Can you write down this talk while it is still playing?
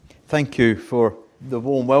Thank you for the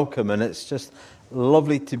warm welcome, and it's just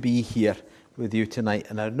lovely to be here with you tonight.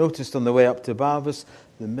 And I noticed on the way up to Barvas,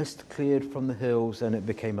 the mist cleared from the hills and it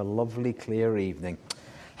became a lovely clear evening.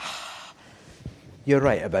 You're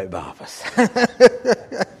right about Barvas.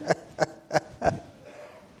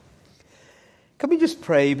 Can we just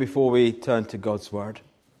pray before we turn to God's Word?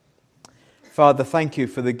 Father, thank you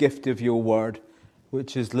for the gift of your Word,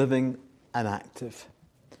 which is living and active.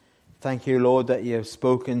 Thank you, Lord, that you have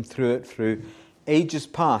spoken through ages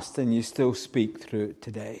past and you still speak through it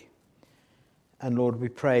today. And Lord, we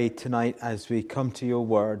pray tonight as we come to your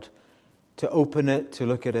Word, to open it, to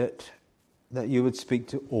look at it, that you would speak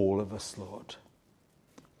to all of us, Lord.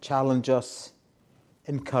 Challenge us,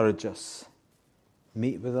 encourage us,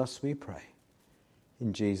 meet with us, we pray.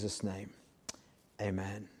 In Jesus' name,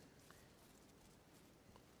 amen.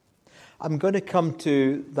 I'm going to come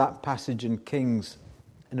to that passage in Kings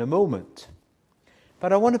in a moment,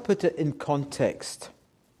 but I want to put it in context.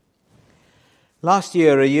 A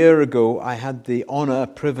year ago, I had the honour,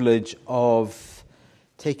 privilege of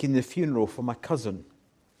taking the funeral for my cousin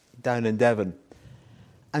down in Devon.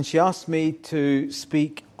 And she asked me to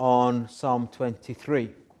speak on Psalm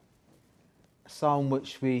 23, a psalm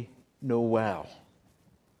which we know well.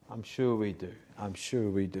 I'm sure we do.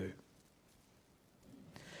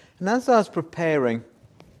 And as I was preparing,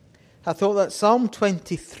 I thought that Psalm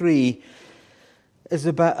 23 is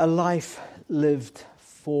about a life lived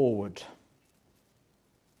forward.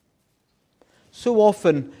 So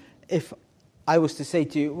often, if I was to say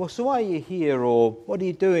to you, well, so why are you here, or what are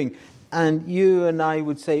you doing? And you and I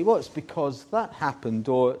would say, well, it's because that happened,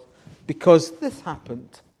 or because this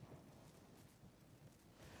happened.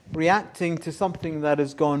 Reacting to something that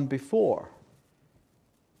has gone before.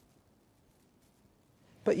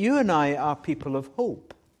 But you and I are people of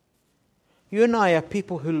hope. You and I are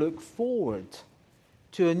people who look forward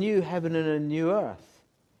to a new heaven and a new earth.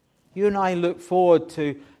 You and I look forward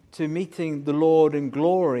to meeting the Lord in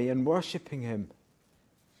glory and worshipping Him.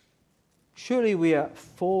 Surely we are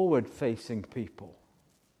forward-facing people.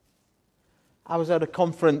 I was at a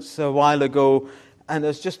conference a while ago, and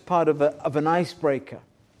as just part of an icebreaker,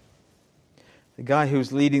 the guy who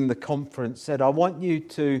was leading the conference said, I want you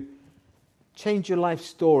to change your life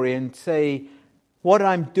story and say, what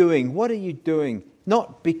I'm doing, what are you doing?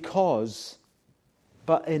 Not because,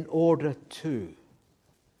 but in order to.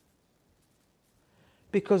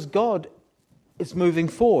 Because God is moving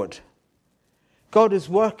forward. God is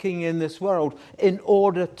working in this world in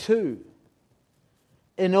order to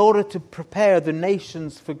prepare the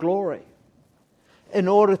nations for glory, in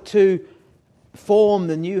order to form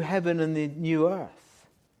the new heaven and the new earth,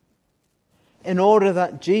 in order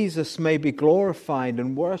that Jesus may be glorified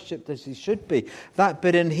and worshipped as He should be. That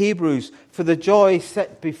bit in Hebrews, for the joy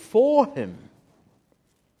set before Him,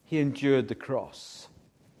 He endured the cross.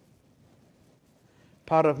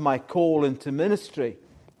 Part of my call into ministry,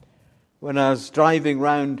 when I was driving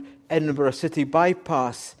round Edinburgh City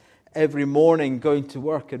bypass every morning going to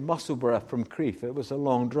work in Musselburgh from Crieff. It was a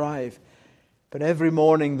long drive. But every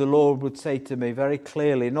morning the Lord would say to me very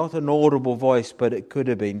clearly, not an audible voice, but it could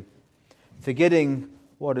have been, forgetting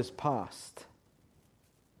what is past,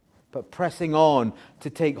 but pressing on to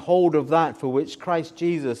take hold of that for which Christ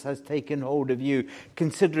Jesus has taken hold of you,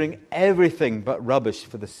 considering everything but rubbish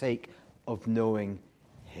for the sake of knowing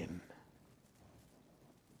Him.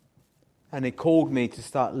 And He called me to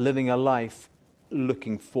start living a life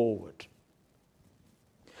looking forward.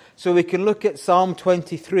 So we can look at Psalm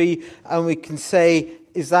 23 and we can say,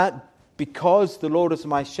 is that because the Lord is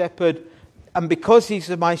my shepherd? And because He's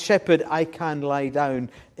my shepherd, I can lie down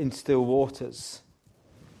in still waters.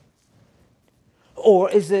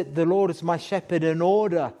 Or is it the Lord is my shepherd in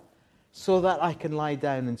order so that I can lie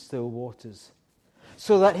down in still waters?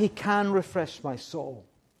 So that He can refresh my soul.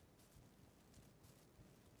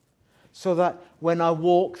 So that when I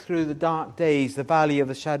walk through the dark days, the valley of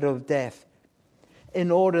the shadow of death,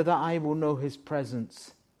 in order that I will know His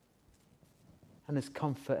presence and His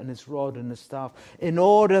comfort and His rod and His staff, in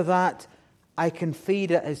order that I can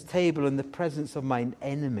feed at His table in the presence of mine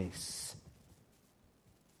enemies.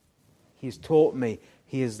 He has taught me,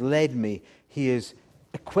 He has led me, He has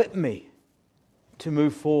equipped me to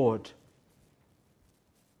move forward.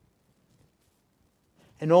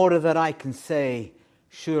 In order that I can say,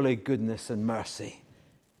 surely goodness and mercy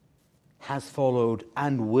has followed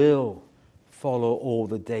and will follow all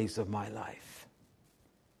the days of my life.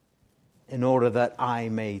 In order that I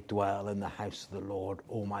may dwell in the house of the Lord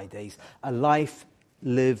all my days. A life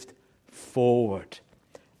lived forward.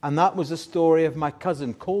 And that was the story of my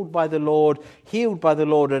cousin, called by the Lord, healed by the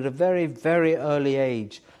Lord at a very, very early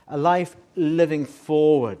age. A life living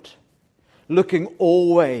forward. looking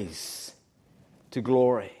always to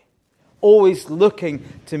glory. Always looking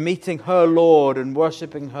to meeting her Lord and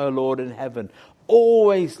worshipping her Lord in heaven.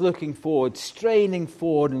 Always looking forward, straining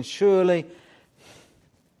forward, and surely,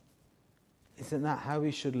 isn't that how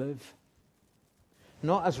we should live?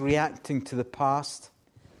 Not as reacting to the past,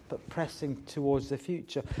 but pressing towards the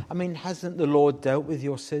future. I mean, hasn't the Lord dealt with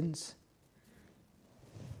your sins?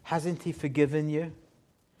 Hasn't He forgiven you?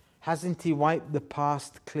 Hasn't He wiped the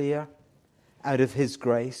past clear out of His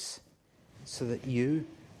grace so that you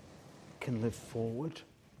can live forward?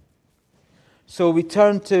 So we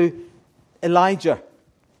turn to Elijah.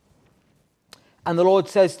 And the Lord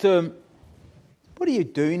says to him, "What are you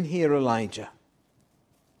doing here, Elijah?"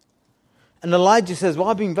 And Elijah says, "Well,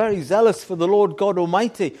 I've been very zealous for the Lord God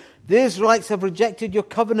Almighty. The Israelites have rejected your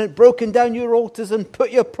covenant, broken down your altars, and put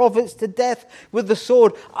your prophets to death with the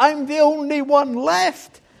sword. I'm the only one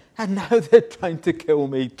left. And now they're trying to kill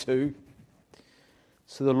me too."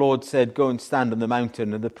 So the Lord said, "Go and stand on the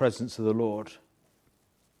mountain in the presence of the Lord."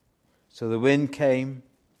 So the wind came,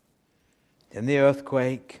 then the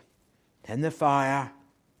earthquake, then the fire,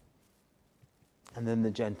 and then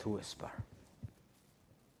the gentle whisper.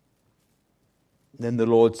 Then the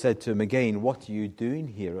Lord said to him again, "What are you doing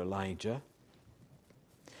here, Elijah?"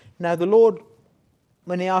 Now the Lord,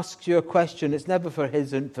 when He asks you a question, it's never for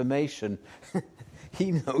His information.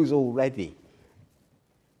 He knows already.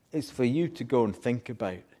 It's for you to go and think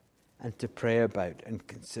about and to pray about and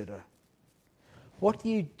consider. What are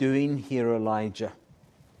you doing here, Elijah?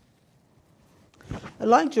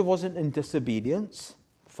 Elijah wasn't in disobedience.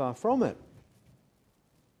 Far from it.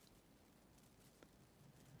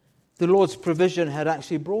 The Lord's provision had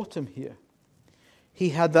actually brought him here. He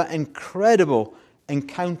had that incredible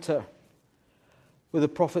encounter with the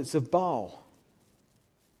prophets of Baal.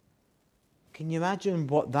 Can you imagine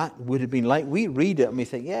what that would have been like? We read it and we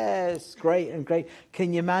think, yeah, it's great and great.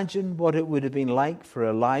 Can you imagine what it would have been like for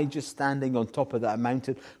Elijah standing on top of that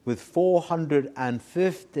mountain with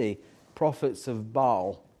 450 prophets of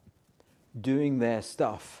Baal doing their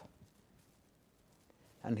stuff?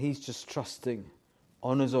 And he's just trusting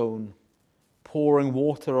on his own, pouring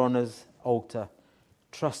water on his altar,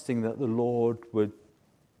 trusting that the Lord would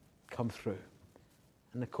come through.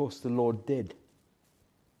 And of course the Lord did.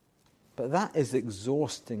 But that is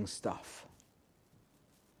exhausting stuff.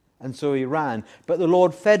 And so he ran. But the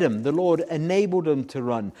Lord fed him. The Lord enabled him to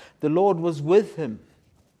run. The Lord was with him.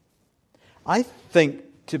 I think,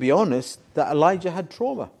 to be honest, that Elijah had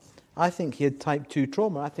trauma. I think he had type 2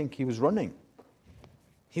 trauma. I think he was running.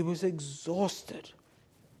 He was exhausted.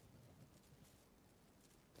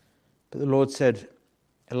 But the Lord said,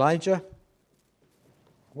 "Elijah,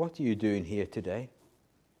 what are you doing here today?"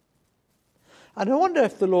 And I wonder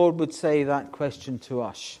if the Lord would say that question to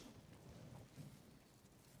us.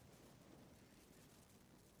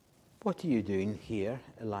 What are you doing here,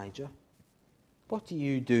 Elijah? What are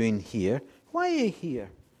you doing here? Why are you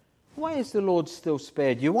here? Why is the Lord still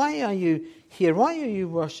spared you? Why are you here? Why are you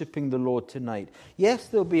worshipping the Lord tonight? Yes,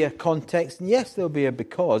 there'll be a context, and yes, there'll be a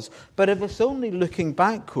because, but if it's only looking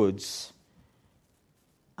backwards,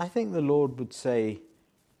 I think the Lord would say,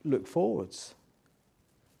 look forwards.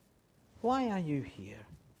 Why are you here?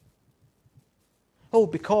 Oh,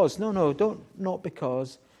 because. No, not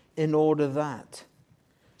because. In order that.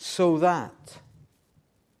 So that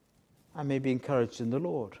I may be encouraged in the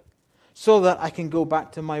Lord. So that I can go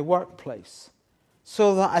back to my workplace.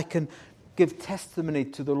 So that I can give testimony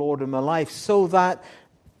to the Lord in my life. So that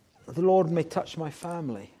the Lord may touch my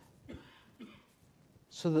family.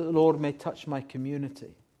 So that the Lord may touch my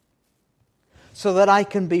community. So that I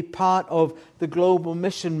can be part of the global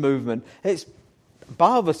mission movement.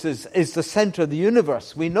 Barnabas is the center of the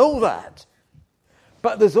universe. We know that.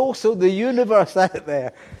 But there's also the universe out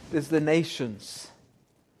there. There's the nations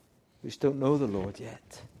which don't know the Lord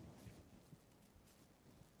yet.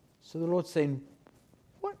 So the Lord's saying,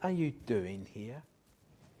 what are you doing here?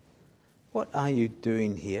 What are you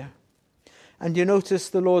doing here? And you notice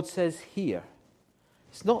the Lord says here.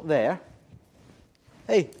 It's not there.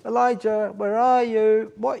 Hey, Elijah, where are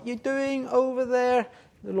you? What are you doing over there?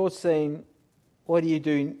 The Lord's saying, what are you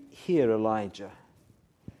doing here, Elijah?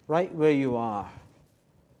 Right where you are.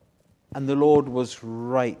 And the Lord was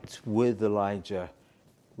right with Elijah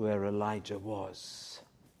where Elijah was.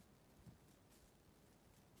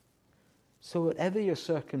 So whatever your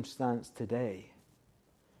circumstance today,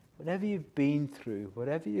 whatever you've been through,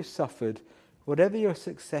 whatever you suffered, whatever your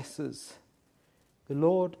successes, the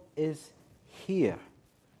Lord is here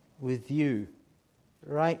with you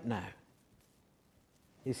right now.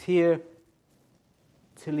 He's here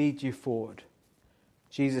to lead you forward.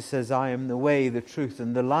 Jesus says, I am the way, the truth,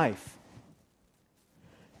 and the life.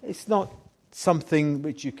 It's not something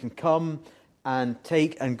which you can come and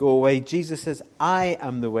take and go away. Jesus says, I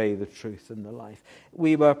am the way, the truth, and the life.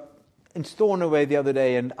 We were in Stornoway the other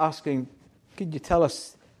day and asking, could you tell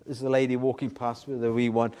us, there's a lady walking past with a wee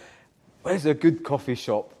one, where's a good coffee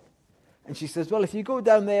shop? And she says, well, if you go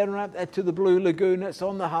down there and out to the Blue Lagoon, it's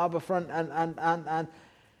on the harbour front, and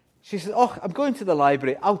she says, oh, I'm going to the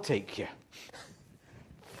library, I'll take you.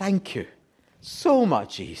 Thank you. So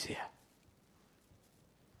much easier.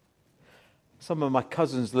 Some of my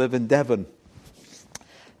cousins live in Devon,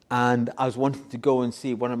 and I was wanting to go and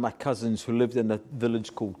see one of my cousins who lived in a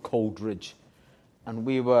village called Coldridge. And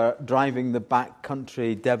we were driving the back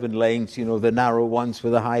country Devon lanes, you know, the narrow ones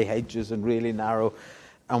with the high hedges and really narrow.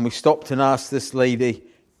 And we stopped and asked this lady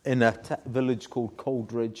in a village called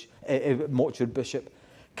Coldridge, Morchard Bishop,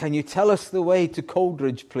 can you tell us the way to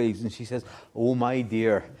Coldridge, please? And she says, oh, my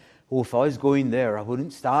dear, if I was going there, I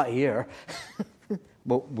wouldn't start here.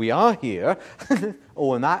 Well, we are here.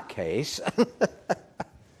 Oh, in that case,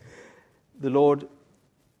 the Lord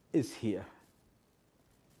is here.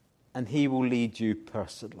 And he will lead you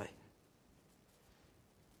personally.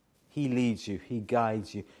 He leads you, he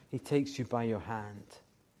guides you, he takes you by your hand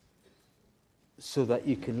so that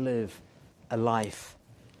you can live a life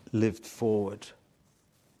lived forward.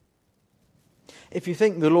 If you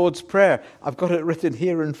think the Lord's Prayer, I've got it written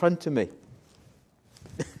here in front of me.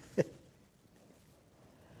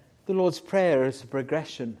 The Lord's Prayer is a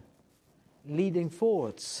progression leading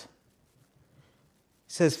forwards.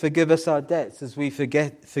 It says, forgive us our debts as we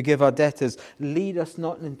forgive our debtors. Lead us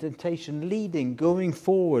not into temptation, leading, going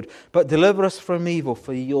forward, but deliver us from evil,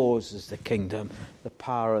 for yours is the kingdom, the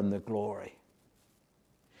power and the glory.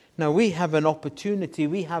 Now we have an opportunity,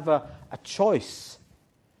 we have a choice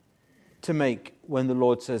to make when the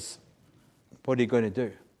Lord says, what are you going to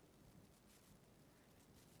do?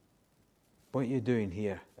 What are you doing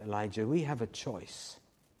here, Elijah? We have a choice.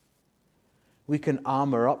 We can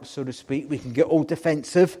armour up, so to speak. We can get all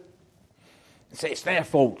defensive and say it's their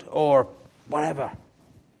fault or whatever.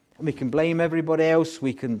 And we can blame everybody else.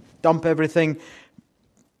 We can dump everything.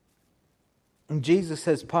 And Jesus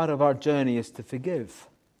says part of our journey is to forgive.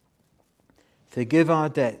 Forgive our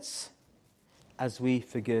debts as we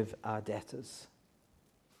forgive our debtors.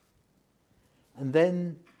 And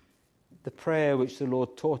then the prayer which the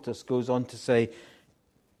Lord taught us goes on to say,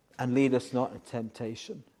 and lead us not into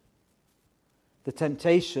temptation. The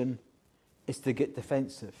temptation is to get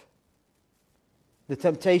defensive. The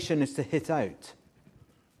temptation is to hit out.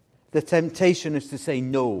 The temptation is to say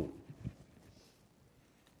no.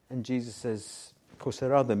 And Jesus says, of course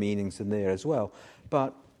there are other meanings in there as well,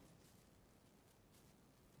 but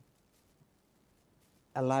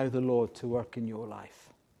allow the Lord to work in your life.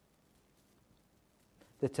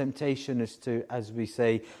 The temptation is to, as we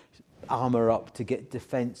say, armour up, to get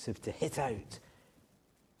defensive, to hit out.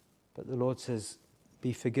 But the Lord says,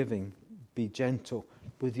 be forgiving, be gentle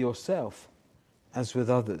with yourself as with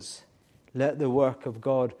others. Let the work of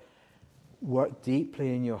God work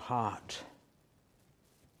deeply in your heart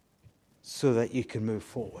so that you can move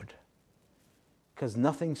forward. Because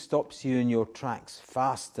nothing stops you in your tracks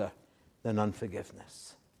faster than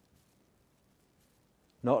unforgiveness.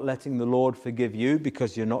 Not letting the Lord forgive you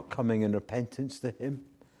because you're not coming in repentance to him,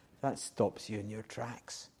 that stops you in your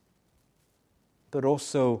tracks. But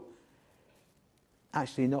also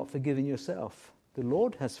actually not forgiving yourself. The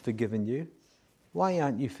Lord has forgiven you. Why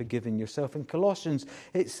aren't you forgiving yourself? In Colossians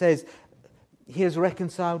it says he has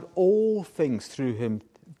reconciled all things through him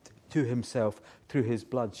to himself through his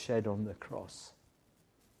blood shed on the cross.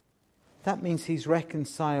 That means he's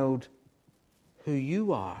reconciled who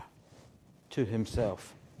you are to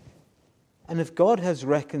himself. And if God has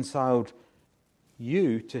reconciled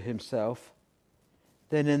you to himself,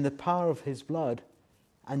 then in the power of his blood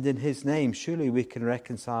and in his name, surely we can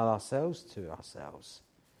reconcile ourselves to ourselves.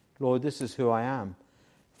 Lord, this is who I am.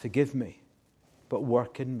 Forgive me, but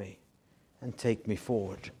work in me and take me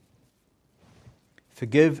forward.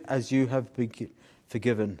 Forgive as you have been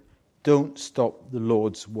forgiven. Don't stop the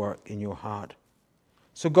Lord's work in your heart.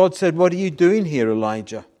 So God said, what are you doing here,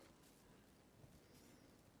 Elijah?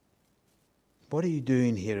 What are you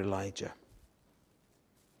doing here, Elijah?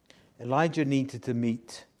 Elijah needed to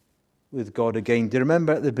meet with God again. Do you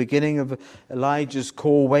remember at the beginning of Elijah's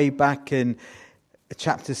call way back in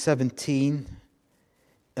chapter 17?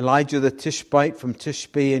 Elijah the Tishbite from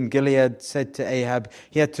Tishbe in Gilead said to Ahab,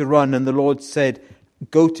 he had to run, and the Lord said,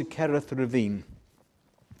 go to Kerith Ravine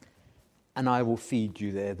and I will feed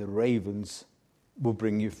you there. The ravens will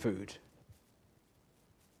bring you food.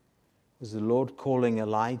 Was the Lord calling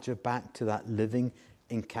Elijah back to that living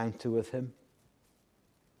encounter with him?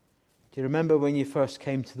 Do you remember when you first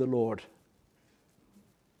came to the Lord?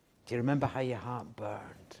 Do you remember how your heart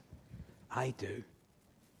burned? I do.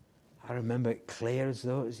 I remember it clear as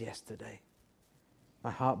though it was yesterday.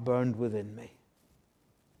 My heart burned within me.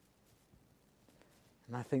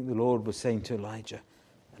 And I think the Lord was saying to Elijah,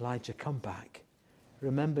 Elijah, come back.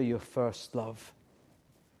 Remember your first love.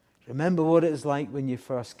 Remember what it was like when you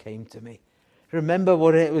first came to me. Remember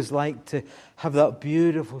what it was like to have that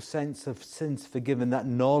beautiful sense of sins forgiven, that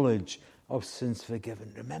knowledge of sins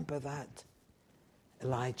forgiven. Remember that,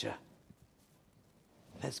 Elijah.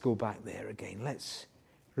 Let's go back there again. Let's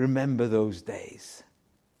remember those days.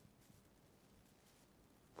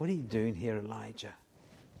 What are you doing here, Elijah?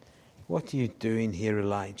 What are you doing here,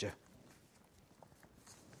 Elijah?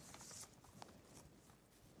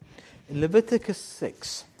 In Leviticus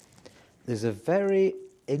 6, there's a very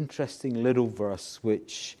interesting little verse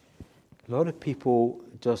which a lot of people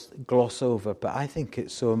just gloss over, but I think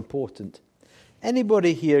it's so important.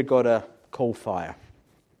 Anybody here got a coal fire?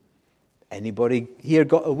 Anybody here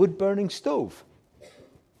got a wood-burning stove?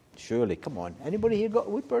 Surely, come on. Anybody here got a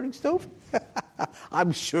wood-burning stove?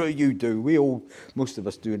 I'm sure you do. Most of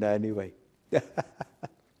us do now anyway.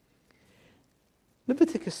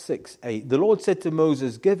 Leviticus 6:8. The Lord said to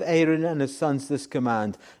Moses, give Aaron and his sons this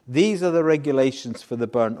command. These are the regulations for the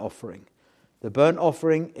burnt offering. The burnt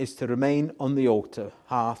offering is to remain on the altar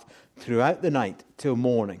hearth throughout the night till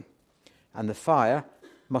morning. And the fire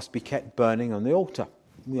must be kept burning on the altar.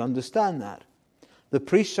 We understand that. The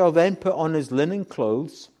priest shall then put on his linen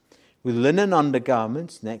clothes with linen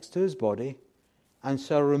undergarments next to his body, and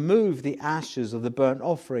shall remove the ashes of the burnt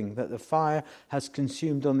offering that the fire has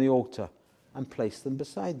consumed on the altar, and place them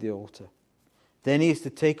beside the altar. Then he is to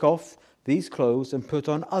take off these clothes and put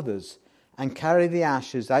on others, and carry the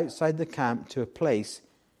ashes outside the camp to a place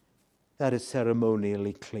that is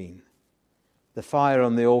ceremonially clean. The fire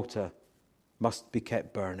on the altar must be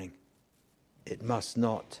kept burning. It must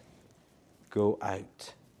not go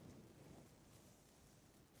out.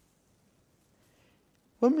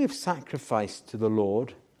 When we've sacrificed to the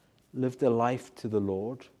Lord, lived a life to the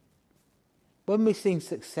Lord, when we've seen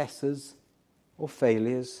successes or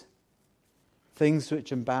failures, things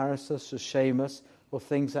which embarrass us or shame us, or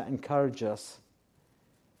things that encourage us,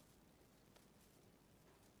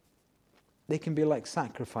 they can be like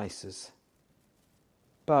sacrifices.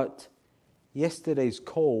 But yesterday's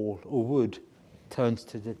coal or wood turns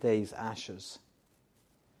to today's ashes.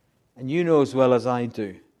 And you know as well as I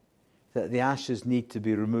do that the ashes need to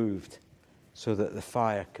be removed so that the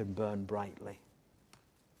fire can burn brightly.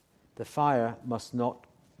 The fire must not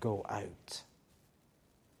go out.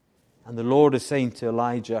 And the Lord is saying to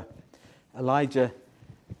Elijah, Elijah,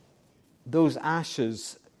 those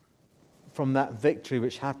ashes from that victory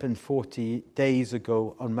which happened 40 days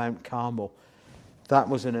ago on Mount Carmel, that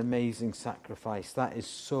was an amazing sacrifice. That is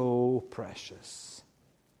so precious.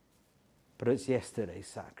 But it's yesterday's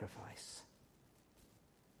sacrifice.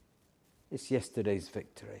 It's yesterday's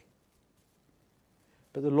victory.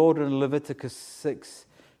 But the Lord in Leviticus 6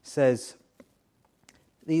 says,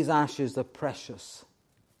 these ashes are precious.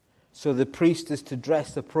 So the priest is to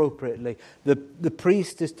dress appropriately. The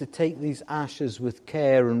priest is to take these ashes with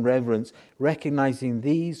care and reverence, recognizing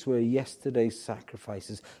these were yesterday's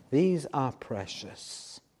sacrifices. These are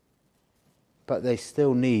precious. But they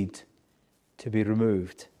still need to be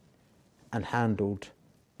removed and handled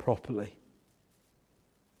properly.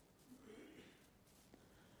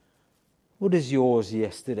 What is yours,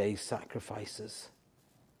 yesterday's sacrifices?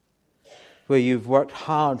 Where you've worked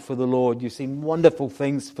hard for the Lord, you've seen wonderful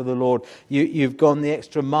things for the Lord, you've gone the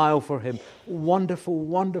extra mile for Him. Wonderful,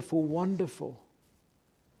 wonderful, wonderful.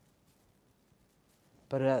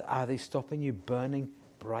 But are they stopping you burning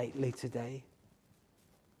brightly today?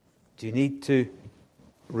 Do you need to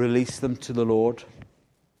release them to the Lord?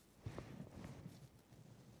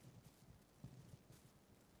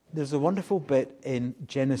 There's a wonderful bit in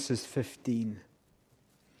Genesis 15.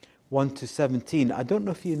 1 to 17. I don't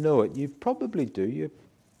know if you know it. You probably do. You're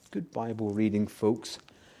good Bible reading folks.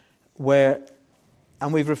 And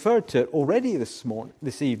we've referred to it already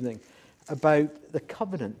this evening, about the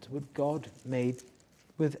covenant that God made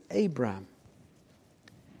with Abraham.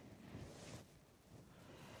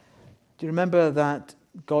 Do you remember that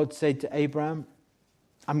God said to Abraham,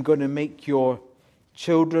 I'm going to make your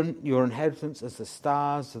children, your inheritance as the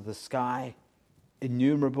stars of the sky,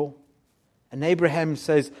 innumerable. And Abraham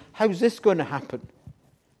says, how's this going to happen?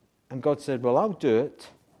 And God said, well, I'll do it.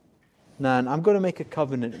 Now, I'm going to make a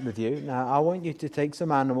covenant with you. Now, I want you to take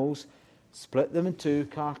some animals, split them in two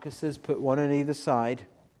carcasses, put one on either side.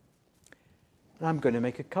 And I'm going to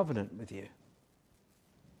make a covenant with you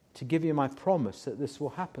to give you my promise that this will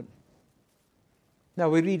happen. Now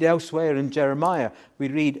we read elsewhere in Jeremiah, we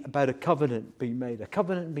read about a covenant being made, a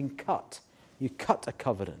covenant being cut. You cut a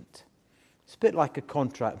covenant. It's a bit like a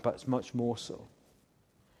contract, but it's much more so.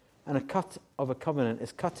 And a cut of a covenant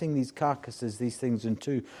is cutting these carcasses, these things in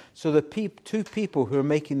two. So the two people who are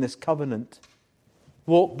making this covenant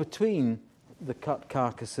walk between the cut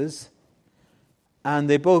carcasses, and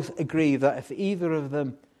they both agree that if either of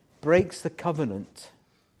them breaks the covenant,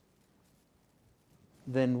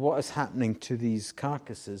 then what is happening to these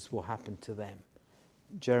carcasses will happen to them.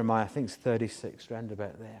 Jeremiah, I think it's 36, round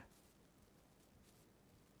about there.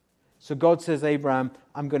 So God says, Abraham,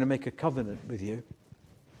 I'm going to make a covenant with you.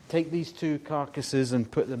 Take these two carcasses and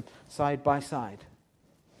put them side by side.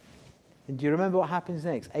 And do you remember what happens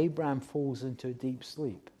next? Abraham falls into a deep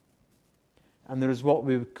sleep. And there is what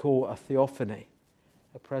we would call a theophany,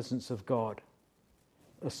 a presence of God.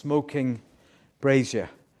 A smoking brazier,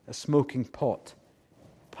 a smoking pot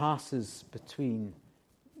passes between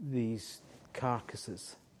these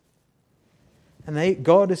carcasses. And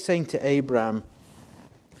God is saying to Abraham,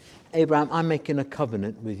 Abraham, I'm making a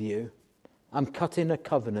covenant with you. I'm cutting a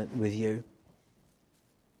covenant with you.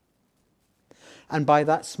 And by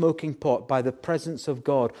that smoking pot, by the presence of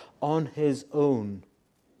God on his own,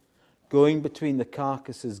 going between the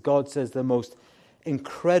carcasses, God says the most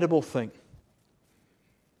incredible thing.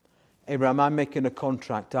 Abraham, I'm making a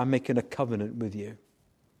contract. I'm making a covenant with you.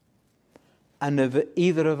 And if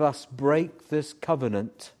either of us break this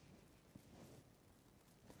covenant,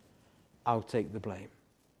 I'll take the blame.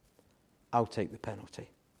 I'll take the penalty.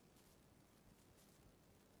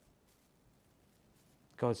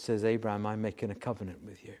 God says, Abraham, I'm making a covenant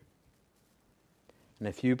with you. And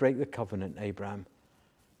if you break the covenant, Abraham,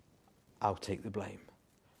 I'll take the blame.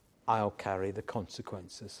 I'll carry the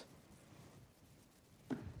consequences.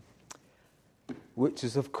 Which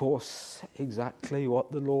is, of course, exactly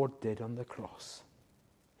what the Lord did on the cross.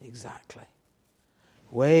 Exactly.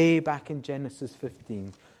 Way back in Genesis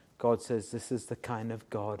 15, God says, this is the kind of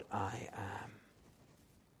God I am.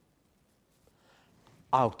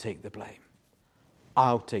 I'll take the blame.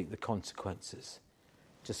 I'll take the consequences.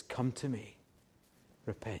 Just come to me.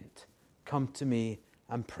 Repent. Come to me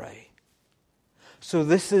and pray. So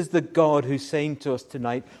this is the God who's saying to us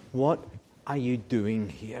tonight, what are you doing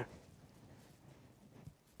here?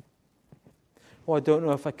 Oh, I don't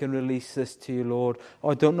know if I can release this to you, Lord.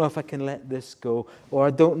 Or I don't know if I can let this go. Or I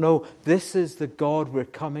don't know. This is the God we're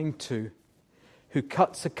coming to, who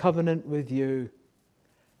cuts a covenant with you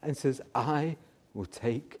and says, I will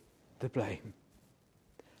take the blame.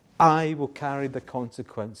 I will carry the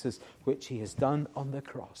consequences, which he has done on the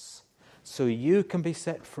cross. So you can be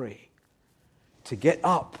set free to get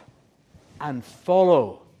up and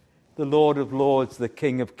follow the Lord of Lords, the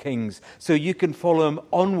King of Kings. So you can follow him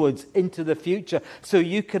onwards into the future. So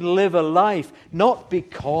you can live a life not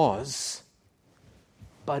because,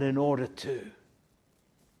 but in order to.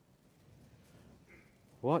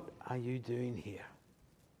 What are you doing here?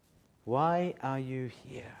 Why are you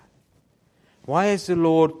here? Why has the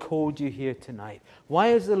Lord called you here tonight? Why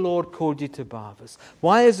has the Lord called you to Barvas?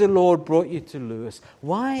 Why has the Lord brought you to Lewis?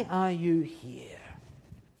 Why are you here?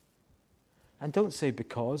 And don't say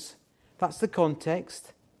because. That's the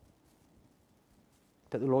context.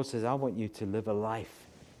 But the Lord says, I want you to live a life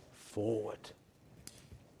forward.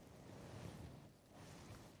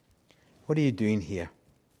 What are you doing here?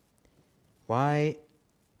 Why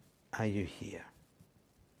are you here?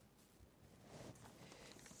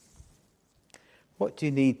 What do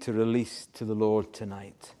you need to release to the Lord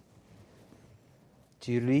tonight?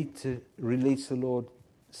 Do you need to release the Lord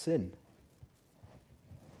sin?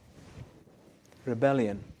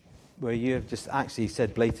 Rebellion, where you have just actually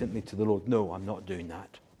said blatantly to the Lord, no, I'm not doing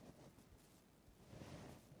that.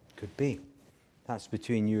 Could be. That's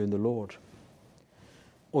between you and the Lord.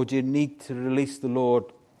 Or do you need to release the Lord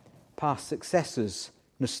past successes?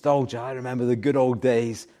 Nostalgia, I remember the good old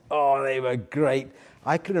days. Oh, they were great.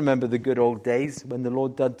 I can remember the good old days when the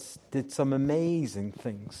Lord did some amazing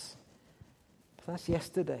things. But that's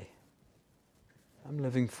yesterday. I'm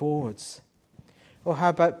living forwards. Or how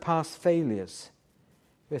about past failures?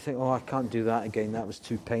 We think, oh, I can't do that again. That was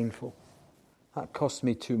too painful. That cost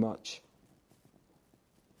me too much.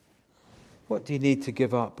 What do you need to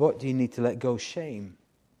give up? What do you need to let go? Shame,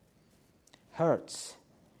 hurts,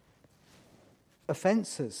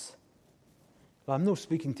 offences. Well, I'm not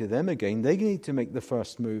speaking to them again. They need to make the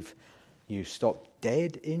first move. You stop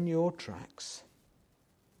dead in your tracks.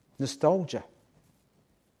 Nostalgia,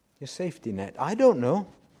 your safety net. I don't know.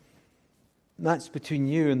 That's between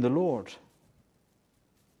you and the Lord.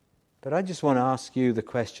 But I just want to ask you the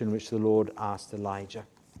question which the Lord asked Elijah.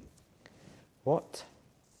 What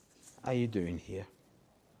are you doing here?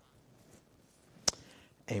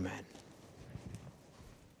 Amen.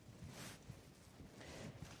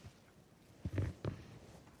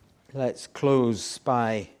 Let's close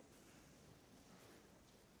by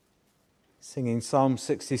singing Psalm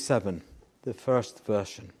 67, the first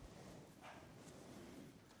version.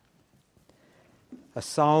 A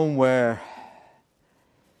psalm where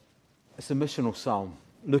it's a missional psalm,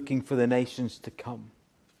 looking for the nations to come,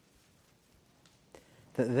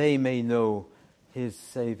 that they may know his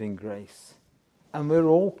saving grace. And we're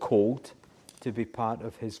all called to be part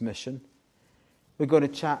of his mission. We're going to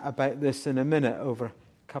chat about this in a minute over a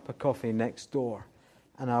cup of coffee next door.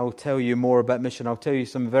 And I'll tell you more about mission. I'll tell you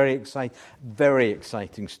some very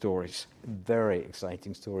exciting stories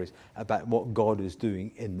about what God is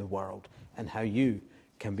doing in the world and how you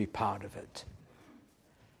can be part of it.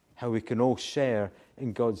 How we can all share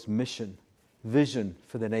in God's mission, vision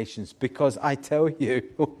for the nations. Because I tell you,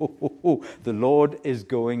 the Lord is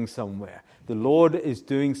going somewhere. The Lord is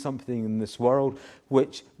doing something in this world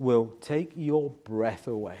which will take your breath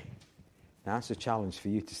away. Now, that's a challenge for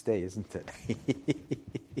you to stay, isn't it?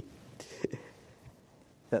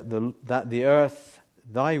 That the earth,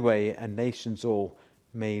 thy way, and nations all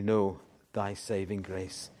may know thy saving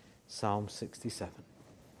grace. Psalm 67.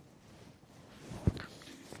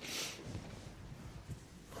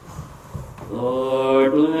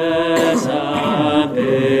 Lord, bless and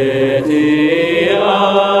pity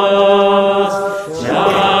us.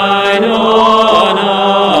 Shine on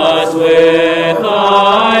us with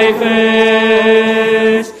thy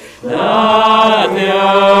face. Let the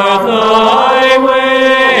earth thy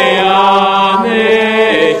way and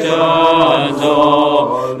nations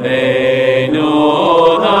all may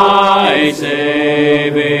know thy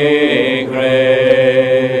saving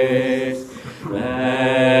grace.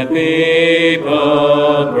 Let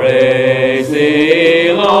people praise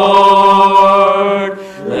thee, Lord.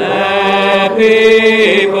 Let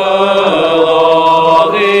people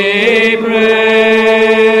all thee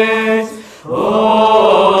praise.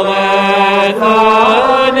 Oh, let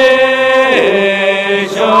the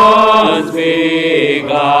nations be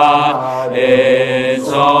glad in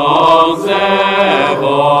songs their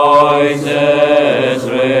voices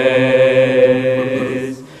raise.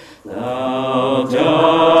 Thou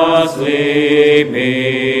justly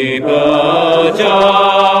people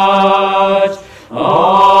judge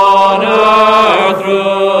on earth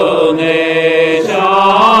through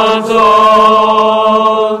nations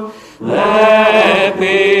all. Let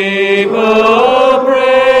people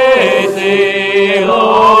praise thee,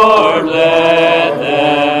 Lord. Let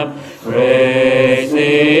them praise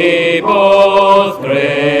thee, both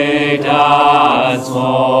great and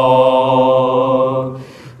small.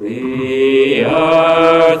 The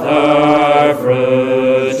earth her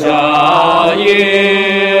fruit shall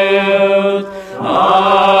yield.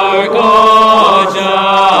 Our God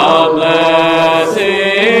shall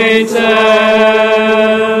blessing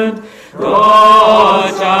send. God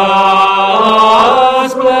shall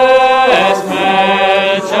us bless,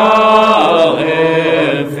 men shall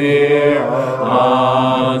in fear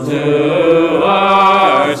unto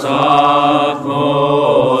our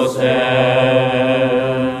utmost end.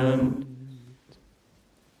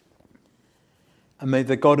 And may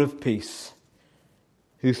the God of peace,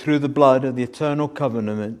 who through the blood of the eternal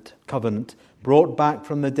covenant brought back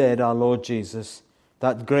from the dead our Lord Jesus,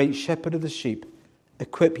 that great shepherd of the sheep,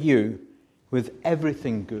 equip you with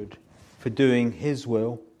everything good for doing his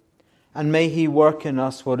will. And may he work in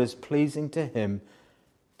us what is pleasing to him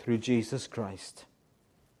through Jesus Christ,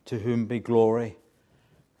 to whom be glory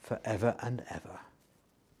forever and ever.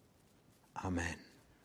 Amen.